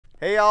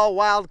Hey y'all,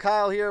 Wild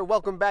Kyle here.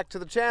 Welcome back to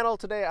the channel.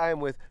 Today I am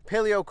with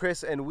Paleo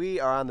Chris and we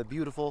are on the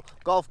beautiful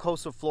Gulf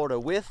Coast of Florida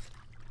with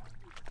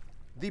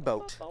the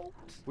boat,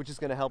 which is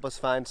going to help us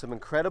find some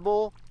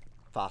incredible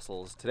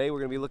fossils. Today we're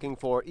going to be looking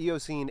for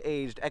Eocene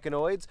aged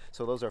echinoids.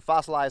 So those are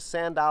fossilized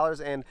sand dollars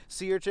and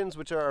sea urchins,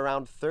 which are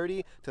around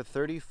 30 to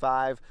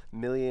 35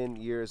 million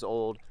years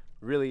old.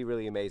 Really,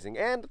 really amazing.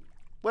 And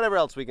whatever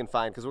else we can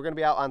find, because we're going to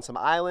be out on some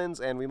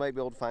islands and we might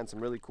be able to find some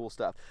really cool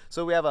stuff.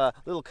 So we have a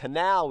little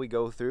canal we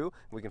go through.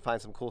 We can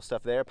find some cool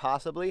stuff there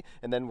possibly,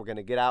 and then we're going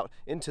to get out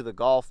into the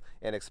Gulf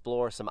and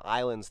explore some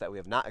islands that we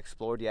have not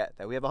explored yet,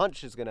 that we have a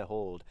hunch is going to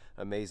hold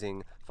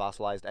amazing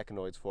fossilized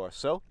echinoids for us.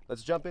 So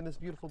let's jump in this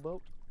beautiful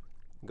boat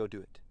and go do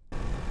it.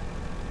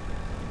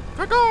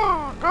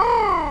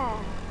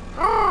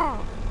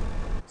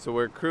 So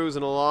we're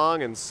cruising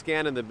along and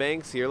scanning the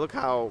banks here. Look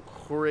how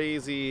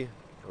crazy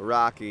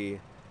rocky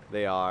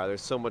they are.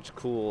 There's so much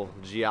cool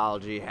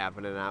geology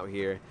happening out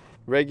here.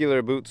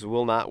 Regular boots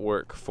will not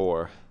work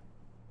for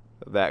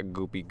that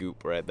goopy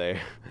goop right there.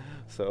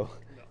 So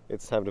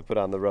it's time to put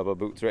on the rubber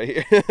boots right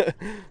here.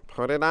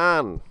 Put it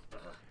on.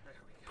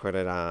 Put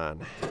it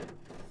on.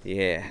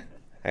 Yeah.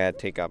 I gotta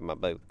take off my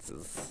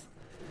boots.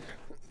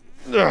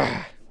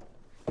 Ugh.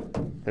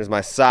 There's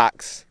my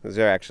socks. Those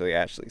are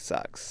actually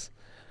socks.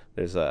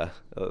 There's a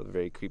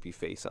very creepy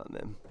face on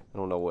them. I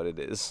don't know what it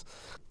is.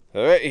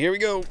 All right, here we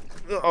go.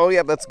 Oh,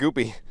 yeah, that's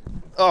goopy.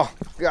 Oh,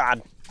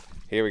 God.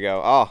 Here we go.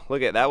 Oh,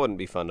 look at that. Wouldn't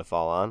be fun to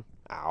fall on.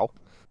 Ow.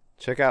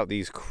 Check out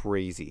these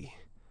crazy,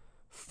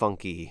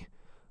 funky,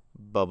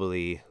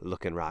 bubbly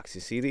looking rocks.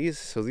 You see these?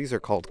 So these are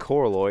called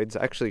coralloids.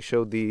 I actually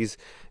showed these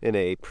in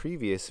a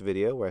previous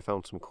video where I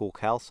found some cool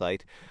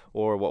calcite,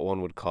 or what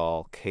one would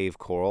call cave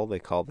coral. They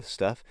call this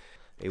stuff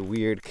a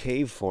weird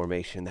cave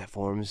formation that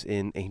forms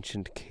in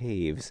ancient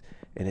caves.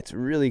 And it's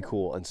really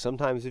cool. And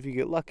sometimes if you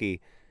get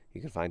lucky, you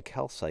can find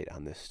calcite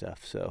on this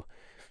stuff. So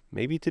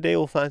maybe today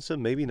we'll find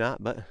some, maybe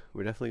not, but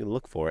we're definitely gonna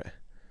look for it.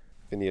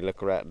 Then you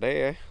look right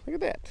there, look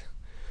at that.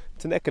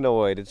 It's an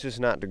echinoid. It's just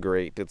not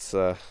great. It's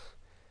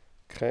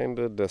kind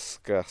of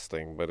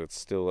disgusting, but it's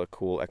still a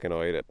cool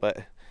echinoid.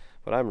 But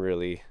what I'm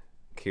really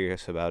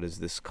curious about is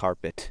this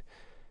carpet.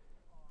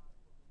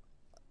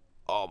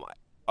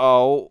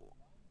 Oh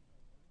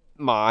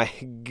my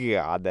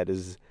God, that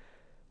is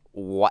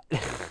what?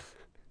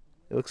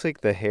 It looks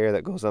like the hair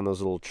that goes on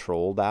those little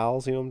troll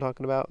dolls, you know what I'm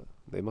talking about?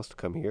 They must have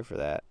come here for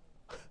that.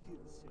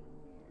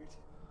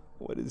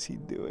 What is he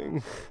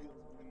doing?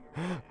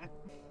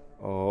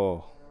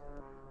 Oh,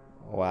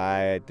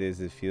 why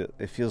does it feel,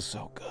 it feels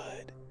so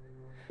good.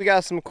 We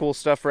got some cool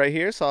stuff right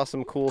here. Saw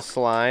some cool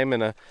slime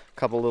and a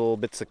couple little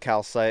bits of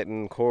calcite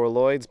and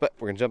coralloids, but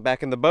we're gonna jump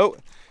back in the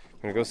boat.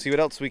 We're gonna go see what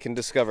else we can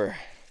discover.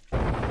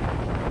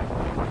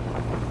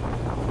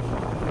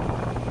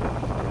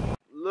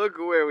 Look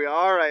where we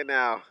are right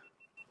now.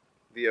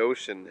 The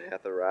ocean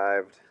hath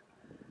arrived.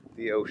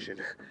 The ocean.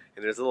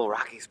 And there's little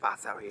rocky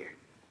spots out here.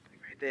 Like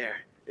right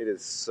there. It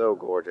is so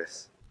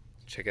gorgeous.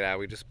 Check it out.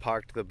 We just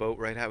parked the boat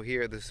right out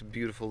here at this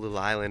beautiful little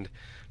island.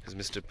 There's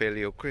Mr.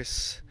 Paleo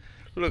Chris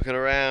looking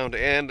around.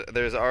 And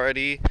there's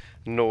already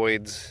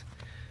noids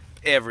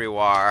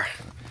everywhere.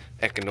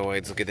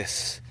 Echinoids. Look at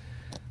this.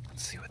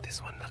 Let's see what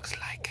this one looks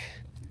like.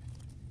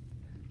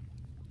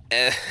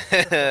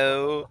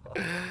 Oh,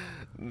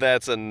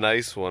 that's a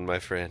nice one, my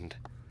friend.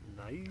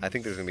 I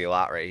think there's gonna be a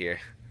lot right here.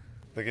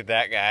 Look at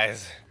that,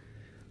 guys.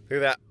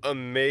 Look at that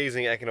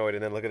amazing echinoid,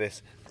 and then look at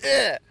this.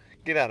 Ugh!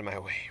 Get out of my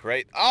way,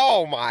 right?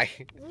 Oh my!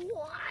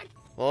 What?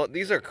 Well,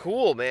 these are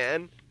cool,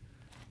 man.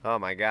 Oh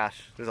my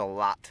gosh, there's a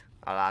lot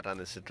on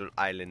this little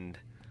island.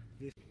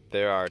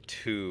 There are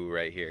two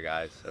right here,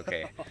 guys.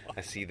 Okay, I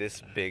see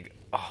this big.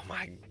 Oh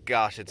my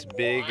gosh, it's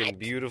big and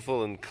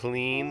beautiful and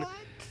clean. What?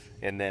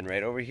 And then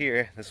right over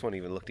here, this one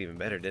even looked even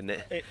better, didn't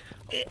it?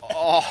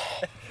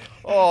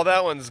 Oh,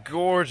 that one's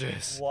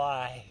gorgeous.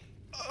 Why?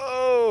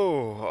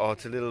 Oh,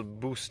 it's a little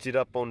boosted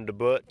up on the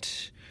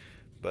butt,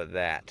 but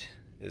that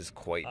is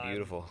quite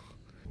beautiful.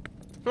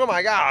 Oh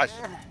my gosh!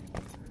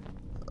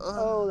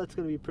 Oh, that's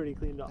gonna be pretty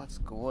cleaned off. That's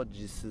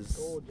gorgeous.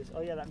 Gorgeous.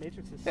 Oh yeah, that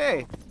matrix is.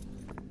 Hey.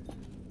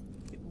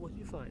 What did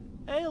you find?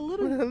 Hey, a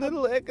little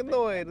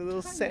echinoid, a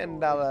little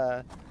sand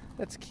dollar.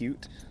 That's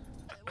cute.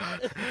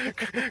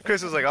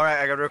 Chris was like, all right,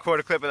 I gotta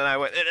record a clip, and then I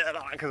went,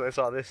 because I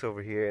saw this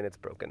over here, and it's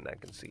broken. I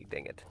can see,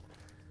 dang it.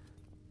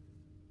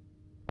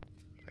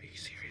 Are you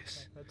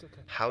serious? That's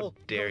okay. How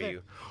dare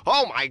you?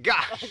 Oh my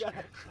gosh! I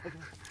gotta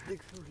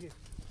dig through here.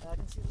 I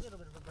can see a little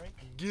bit of a break.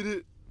 Get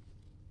it?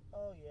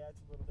 Oh yeah, it's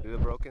a little bit. Is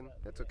it broken?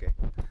 That's okay.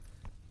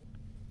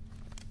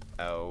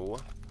 Oh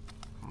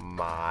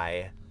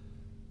my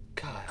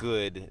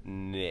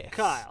goodness.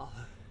 Kyle.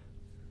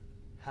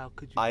 How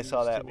could you? I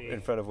saw that in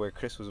front of where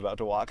Chris was about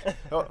to walk.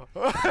 Oh.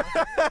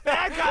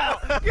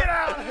 Kyle, get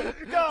out!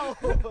 Go!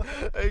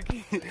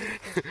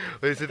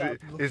 Is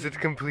it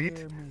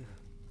complete?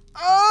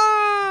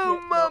 Oh,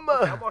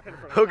 mama!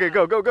 Okay,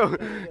 go.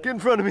 Get in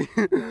front of me.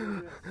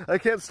 I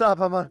can't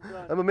stop. I'm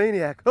a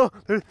maniac. Oh,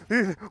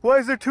 why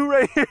is there two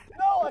right here?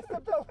 No, I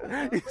stepped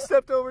over. You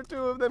stepped over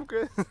two of them,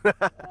 Chris.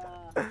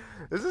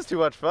 This is too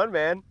much fun,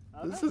 man.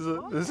 This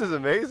is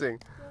amazing.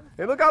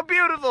 And look how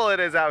beautiful it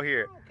is out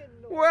here.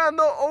 We're on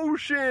the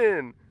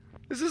ocean.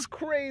 This is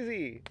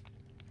crazy.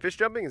 Fish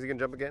jumping? Is he gonna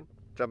jump again?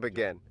 Jump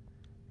again.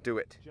 Do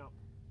it. Jump.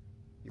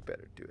 You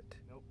better do it.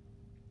 Nope.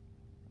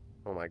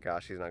 Oh my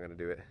gosh, he's not gonna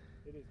do it.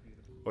 It is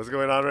beautiful. What's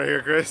going on right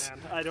here, Chris? Man,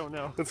 I don't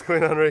know. What's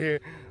going on right here?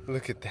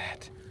 Look at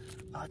that.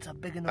 Oh, it's a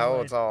big enough.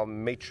 Oh, it's all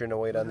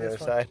matronoid on the other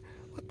side.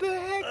 What the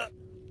heck?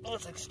 Oh,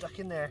 it's like stuck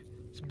in there.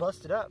 It's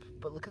busted up.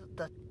 But look at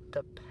the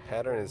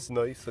Pattern is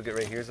nice. Look at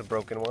right here's a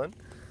broken one.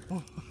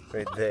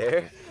 Right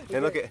there.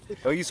 And look at,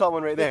 oh, you saw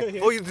one right there.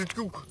 Oh, you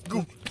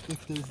go.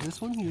 There's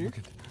this one here.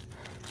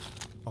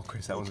 Oh,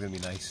 Chris, that one's gonna be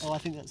nice. Oh, I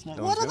think that's not.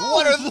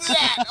 What is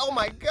that? Oh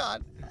my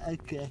God.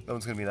 Okay. That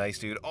one's gonna be nice,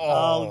 dude.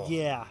 Oh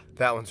yeah.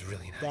 That one's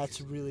really nice.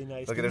 That's really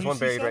nice. Look, there's one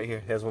buried right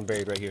here. There's one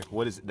buried right here.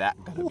 What is that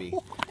gonna be?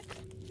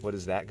 What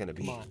is that gonna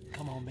be?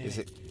 Come on, baby. Is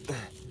it?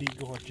 Be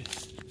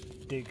gorgeous.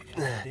 Dig.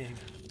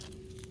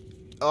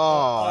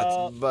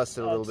 Oh, it's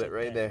busted a little bit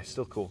right there.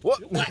 Still cool.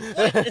 What?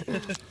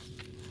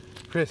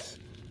 Chris.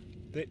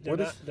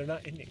 They're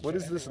not ending. What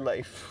is this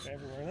life?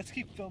 Everywhere. Let's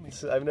keep filming.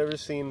 I've never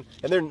seen,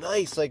 and they're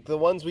nice. Like the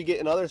ones we get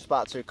in other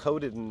spots are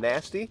coated and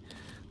nasty.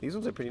 These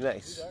ones are pretty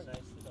nice. These are nice.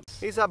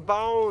 He's a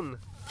bone.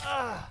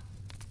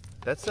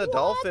 That's a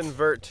dolphin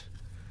vert.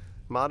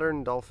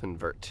 Modern dolphin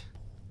vert.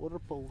 What a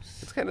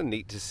post. It's kind of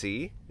neat to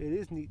see. It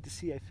is neat to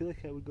see. I feel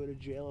like I would go to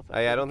jail if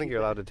I don't think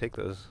you're allowed to take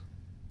those.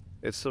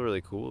 It's still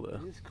really cool though.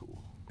 It is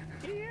cool.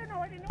 You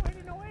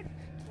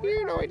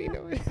know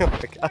it. Oh my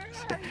gosh.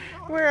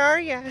 Where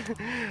are you?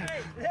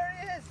 Hey, there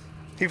he is.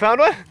 He found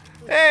one?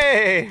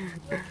 Hey!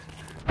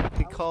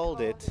 He called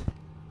it.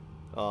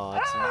 Oh,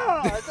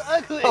 it's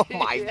ugly. Oh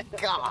my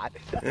God.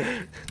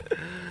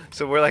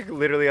 So we're like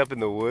literally up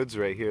in the woods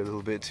right here a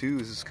little bit too.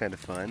 This is kind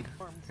of fun.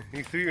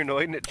 You threw your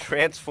noid and it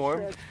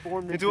transformed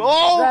into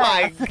oh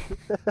my.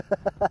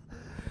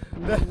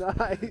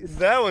 Nice.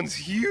 That one's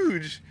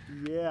huge.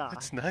 Yeah.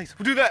 That's nice.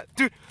 We'll do that.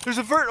 Dude, there's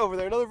a vert over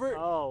there, another vert.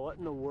 Oh, what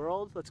in the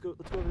world? Let's go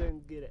over there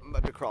and get it. I'm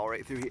about to crawl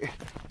right through here.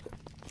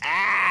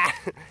 Ah!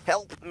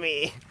 Help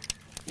me.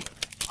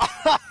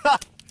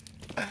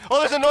 Oh,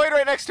 there's a noid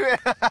right next to it.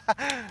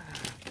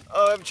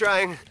 Oh, I'm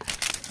trying.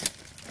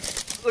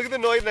 Look at the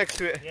noid next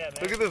to it. Yeah, man.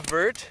 Look at the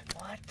vert.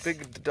 What?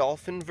 Big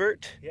dolphin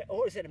vert. Yeah.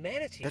 Oh, is that a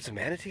manatee? That's a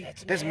manatee?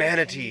 That's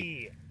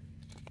manatee.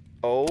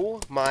 Oh,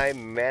 my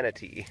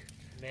manatee.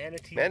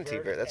 Manatee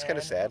vert. That's kind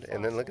of sad.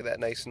 And then look at that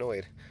nice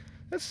noid.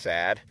 That's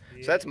sad.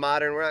 Yeah. So that's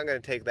modern. We're not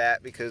going to take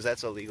that because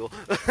that's illegal.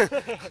 Look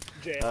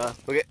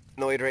at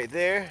noid right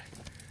there.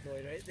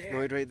 Noid right there.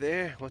 Noid right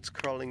there. What's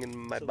crawling in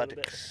my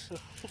buttocks?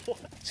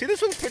 See,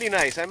 this one's pretty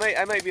nice. I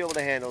might be able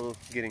to handle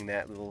getting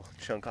that little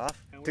chunk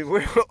off. Dude,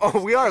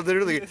 we are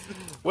literally.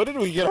 What did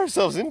we get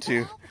ourselves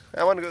into?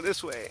 I want to go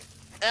this way.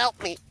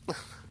 Help me.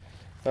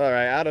 All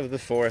right, out of the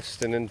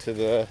forest and into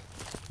the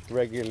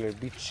regular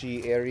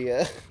beachy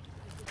area.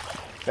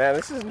 Man,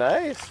 this is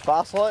nice.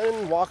 Fossil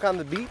hunting, walk on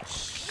the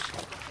beach,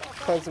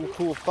 find some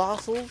cool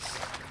fossils.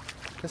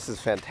 This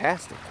is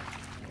fantastic.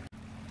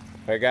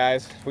 All right,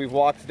 guys, we've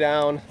walked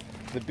down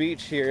the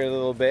beach here a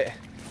little bit,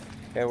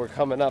 and we're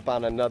coming up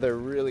on another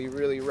really,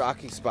 really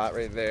rocky spot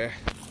right there.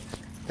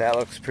 That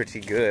looks pretty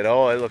good.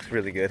 Oh, it looks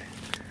really good.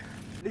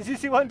 Did you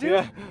see one too?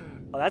 Yeah.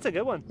 Oh, that's a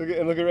good one. Look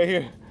at right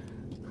here.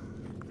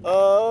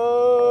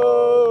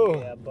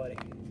 Oh. Yeah, buddy.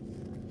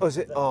 Oh, is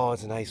it? Oh,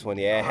 it's a nice one.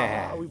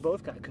 Yeah. Oh, we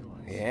both got good ones.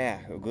 Yeah,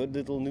 a good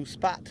little new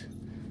spot.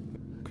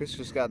 Chris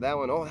just got that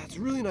one. Oh, that's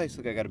really nice.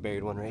 Look, I got a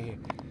buried one right here.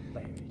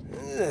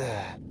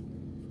 Ugh.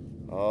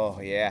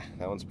 Oh, yeah,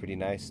 that one's pretty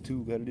nice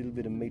too. Got a little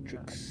bit of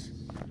matrix.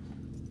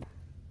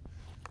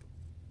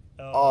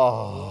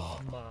 Oh.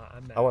 I'm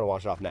mad. I want to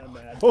wash it off now. I'm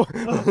mad. Oh.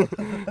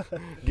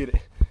 Get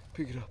it.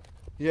 Pick it up.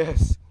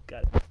 Yes.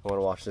 Got it. I want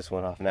to wash this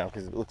one off now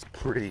because it looks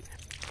pretty.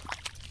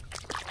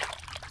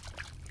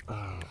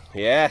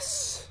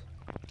 Yes.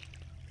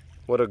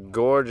 What a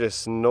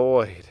gorgeous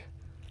noid.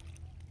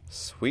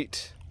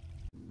 Sweet.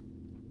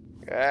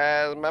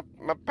 Guys,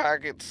 my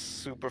pocket's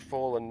super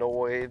full of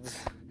noids.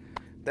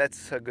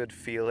 That's a good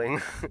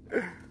feeling.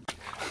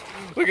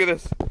 Look at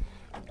this.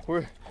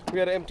 We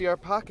gotta empty our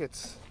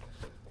pockets.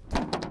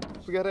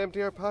 We gotta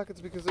empty our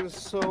pockets because they're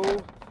so.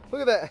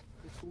 Look at that.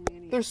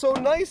 They're so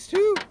nice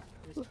too.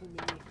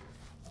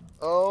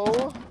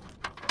 Oh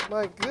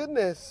my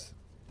goodness.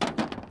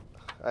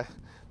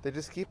 They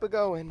just keep it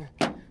going.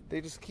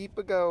 They just keep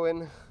it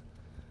going.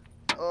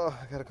 Oh,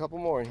 I got a couple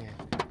more in here.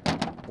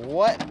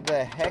 What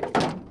the heck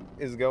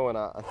is going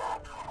on?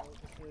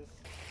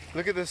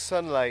 Look at the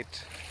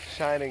sunlight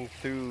shining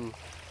through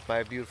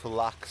my beautiful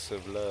locks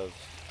of love.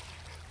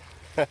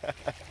 We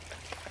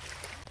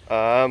found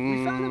a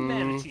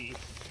manatee.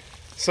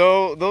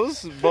 So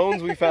those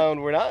bones we found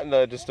were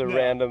not just a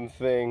random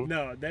thing.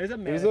 No, there's a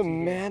manatee. There's a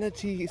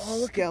manatee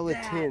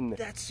skeleton.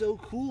 That's so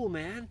cool,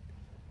 man.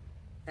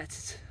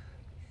 That's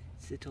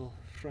its little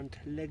front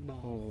leg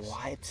bones.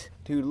 What?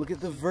 Dude, look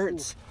at the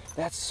verts.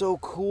 That's so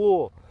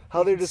cool.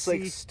 How they're just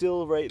like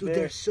still right Dude, there.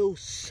 they're so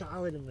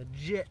solid and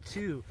legit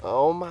too.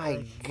 Oh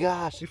my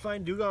gosh. You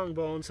find dugong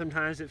bones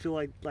sometimes that feel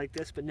like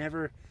this, but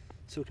never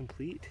so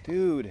complete.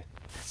 Dude,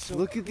 So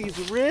look at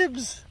these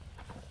ribs.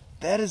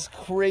 That is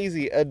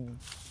crazy. A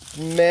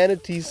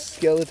manatee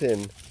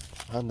skeleton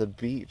on the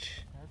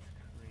beach. That's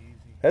crazy.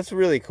 That's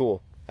really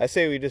cool. I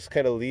say we just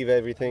kind of leave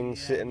everything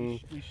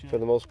sitting we should. for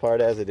the most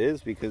part as it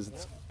is because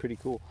it's pretty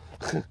cool.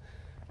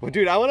 Well,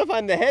 dude, I want to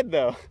find the head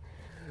though.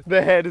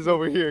 The head is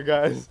over here,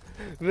 guys.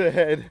 The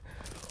head.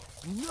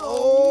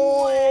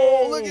 No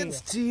way. Look at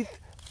its teeth.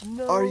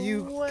 No Are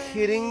you way,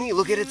 kidding me?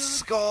 Look at its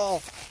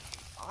skull.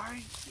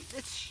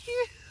 It's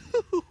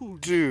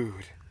huge. Dude.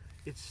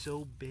 It's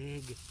so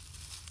big.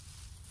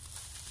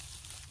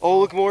 Oh,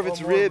 look, more of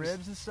its more ribs.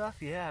 ribs and stuff.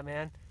 Yeah,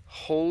 man.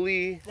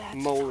 Holy That's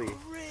moly.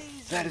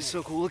 crazy. That is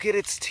so cool. Look at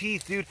its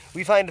teeth, dude.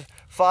 We find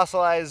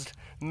fossilized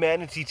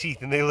manatee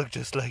teeth and they look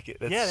just like it.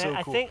 That's yeah, so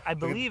man, cool. I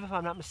believe, if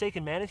I'm not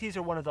mistaken, manatees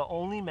are one of the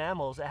only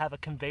mammals that have a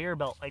conveyor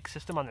belt like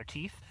system on their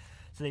teeth.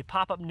 So they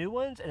pop up new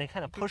ones and they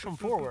kind of push them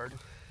forward,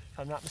 if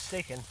I'm not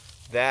mistaken.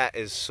 That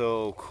is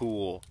so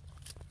cool.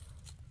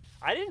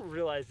 I didn't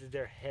realize that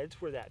their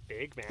heads were that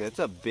big, man. That's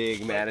a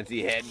big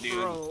manatee head, dude.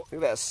 Bro. Look at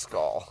that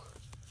skull.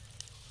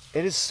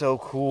 It is so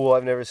cool.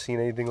 I've never seen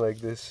anything like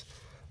this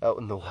out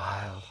in the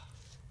wild.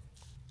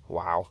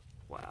 Wow.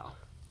 Wow.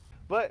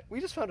 But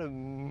we just found a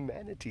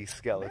manatee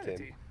skeleton.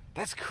 Manatee.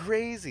 That's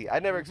crazy. I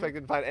never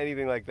expected to find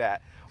anything like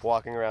that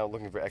walking around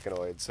looking for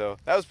echinoids. So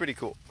that was pretty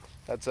cool.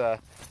 That's that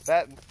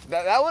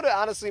would have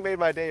honestly made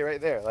my day right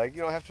there. Like,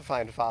 you don't have to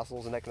find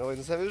fossils and echinoids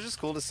and stuff. It was just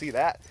cool to see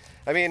that.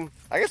 I mean,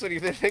 I guess when you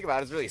think about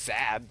it, it's really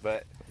sad,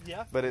 but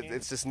Yeah. but I mean,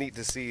 it's just neat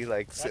to see,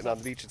 like, sitting on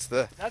the beach. It's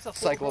the that's a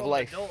cycle of full-grown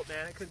life. adult,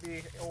 man. It could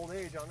be old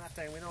age on that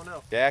thing. We don't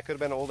know. Yeah, it could have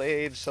been old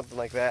age, something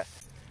like that.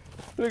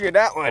 Look at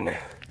that one.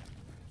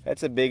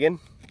 That's a big one.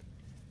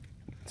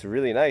 It's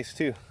really nice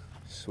too.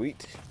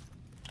 Sweet.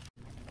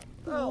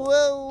 Oh.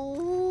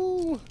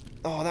 Whoa!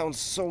 Oh, that one's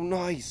so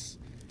nice.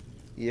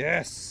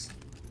 Yes.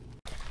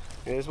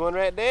 There's one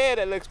right there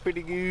that looks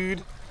pretty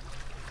good.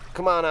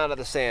 Come on out of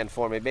the sand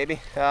for me, baby.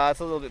 It's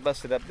a little bit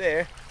busted up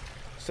there.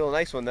 Still a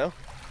nice one though.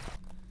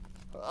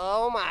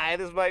 Oh my,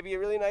 this might be a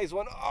really nice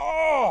one.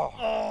 Oh!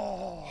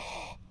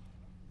 Oh!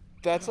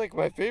 That's like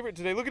my favorite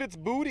today. Look at its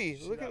booty.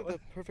 Look at the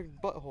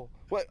perfect butthole.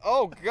 What?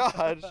 Oh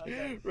gosh,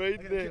 right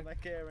there. Get my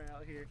camera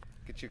out here.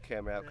 Get your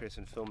camera out, Chris,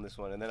 and film this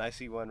one. And then I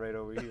see one right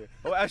over here.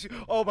 Oh, actually,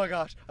 oh my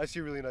gosh, I see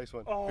a really nice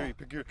one. Oh, Here,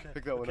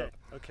 pick that one up.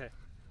 Okay.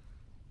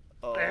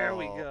 Oh, There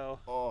we go.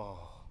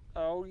 Oh,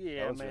 Oh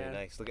yeah, that one's man. really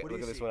nice. Look What at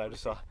do you this see? one I What do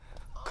just you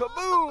saw.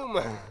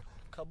 Kaboom!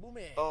 Kaboom!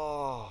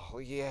 Oh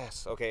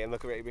yes. Okay, and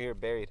look right here,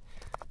 buried.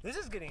 This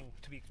is getting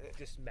to be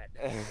just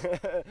madness.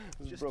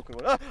 This is a broken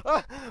one.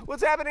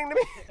 What's happening to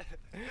me?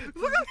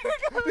 Look at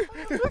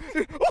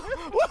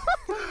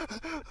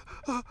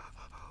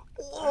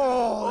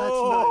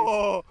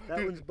Oh, that's nice. That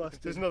dude, one's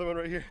busted. There's another one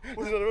right here.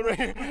 There's another one right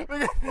here.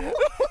 Look at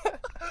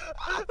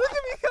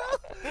me go.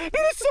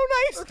 It is so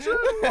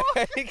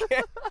nice. He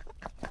can't.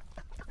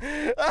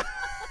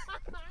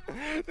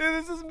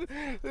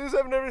 Dude,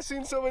 I've never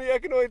seen so many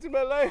echinoids in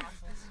my life.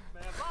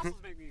 Man, fossils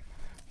make me.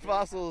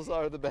 Fossils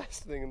are the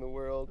best thing in the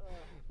world.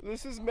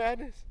 This is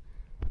madness.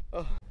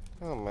 Oh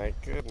my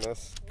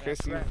goodness, Chris,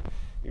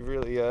 you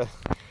really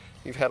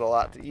you've had a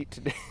lot to eat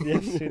today.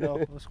 Yes, you know,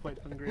 I was quite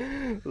hungry.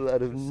 A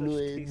lot of Such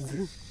noise.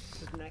 tasty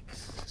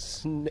snacks.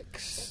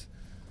 Snacks.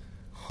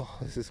 Oh,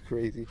 this is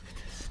crazy.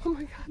 Oh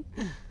my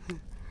god,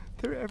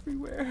 they're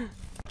everywhere.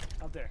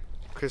 Out there.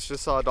 Chris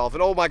just saw a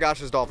dolphin. Oh my gosh,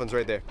 there's dolphins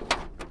right there.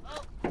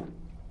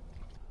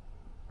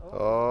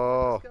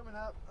 Oh. It's coming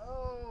up.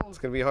 Oh. It's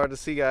gonna be hard to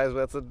see, guys, but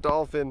that's a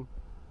dolphin.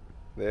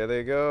 There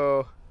they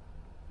go.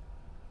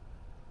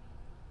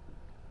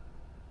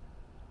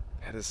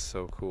 That is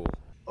so cool.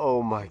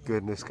 Oh my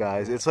goodness,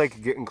 guys. It's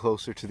like getting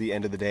closer to the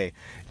end of the day.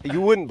 You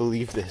wouldn't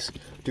believe this.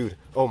 Dude,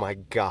 oh my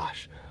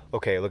gosh.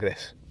 Okay, look at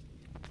this.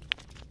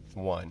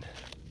 1,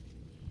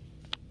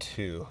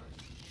 2,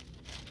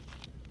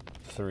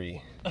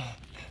 3,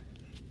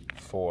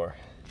 4,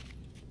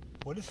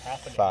 What is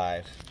happening?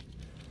 5,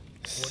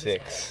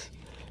 6,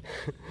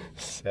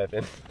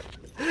 7,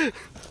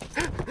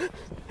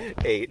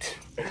 8,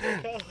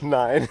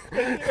 9,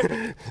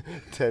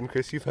 10.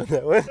 Chris, you found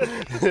that one.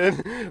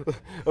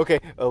 Okay,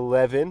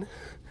 11.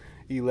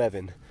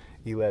 What?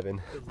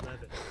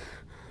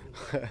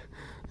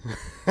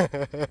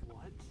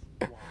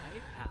 Why?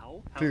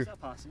 How? How Dude. is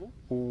that possible?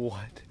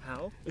 What?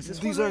 How? Is this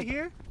These one are right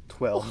here?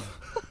 12.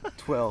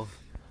 12.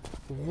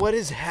 What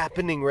is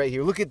happening right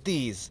here? Look at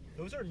these.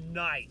 Those are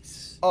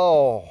nice.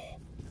 Oh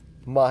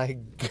my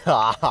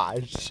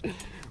gosh.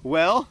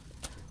 Well,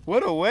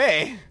 what a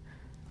way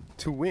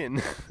to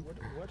win.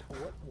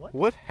 What?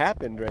 What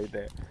happened right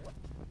there?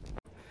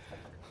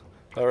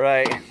 All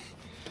right.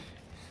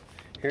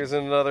 Here's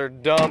another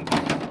dump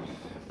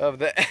of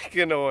the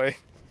echinoid.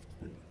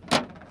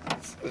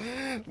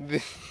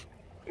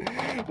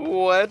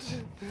 What?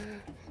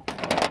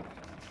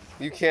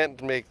 You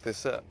can't make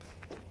this up.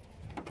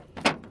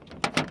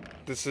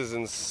 This is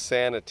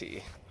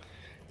insanity.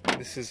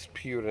 This is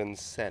pure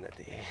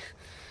insanity.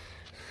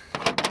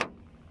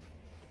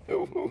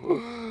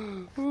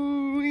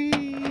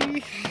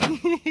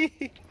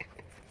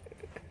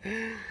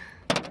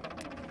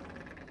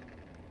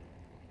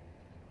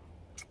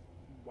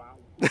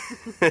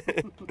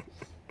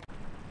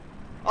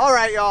 All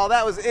right, y'all,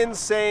 that was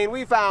insane.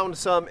 We found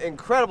some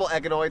incredible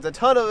echinoids, a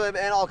ton of them,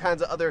 and all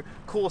kinds of other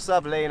cool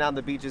stuff laying on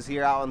the beaches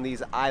here out on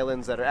these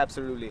islands that are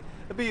absolutely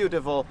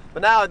beautiful.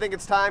 But now I think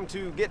it's time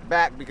to get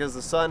back because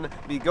the sun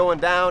be going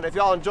down. If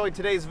y'all enjoyed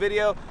today's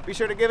video, be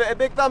sure to give it a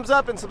big thumbs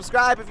up and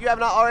subscribe if you have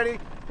not already.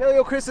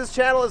 Paleo Chris's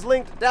channel is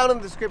linked down in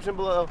the description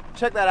below.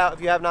 Check that out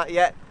if you have not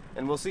yet,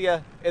 and we'll see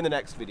ya in the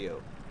next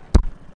video.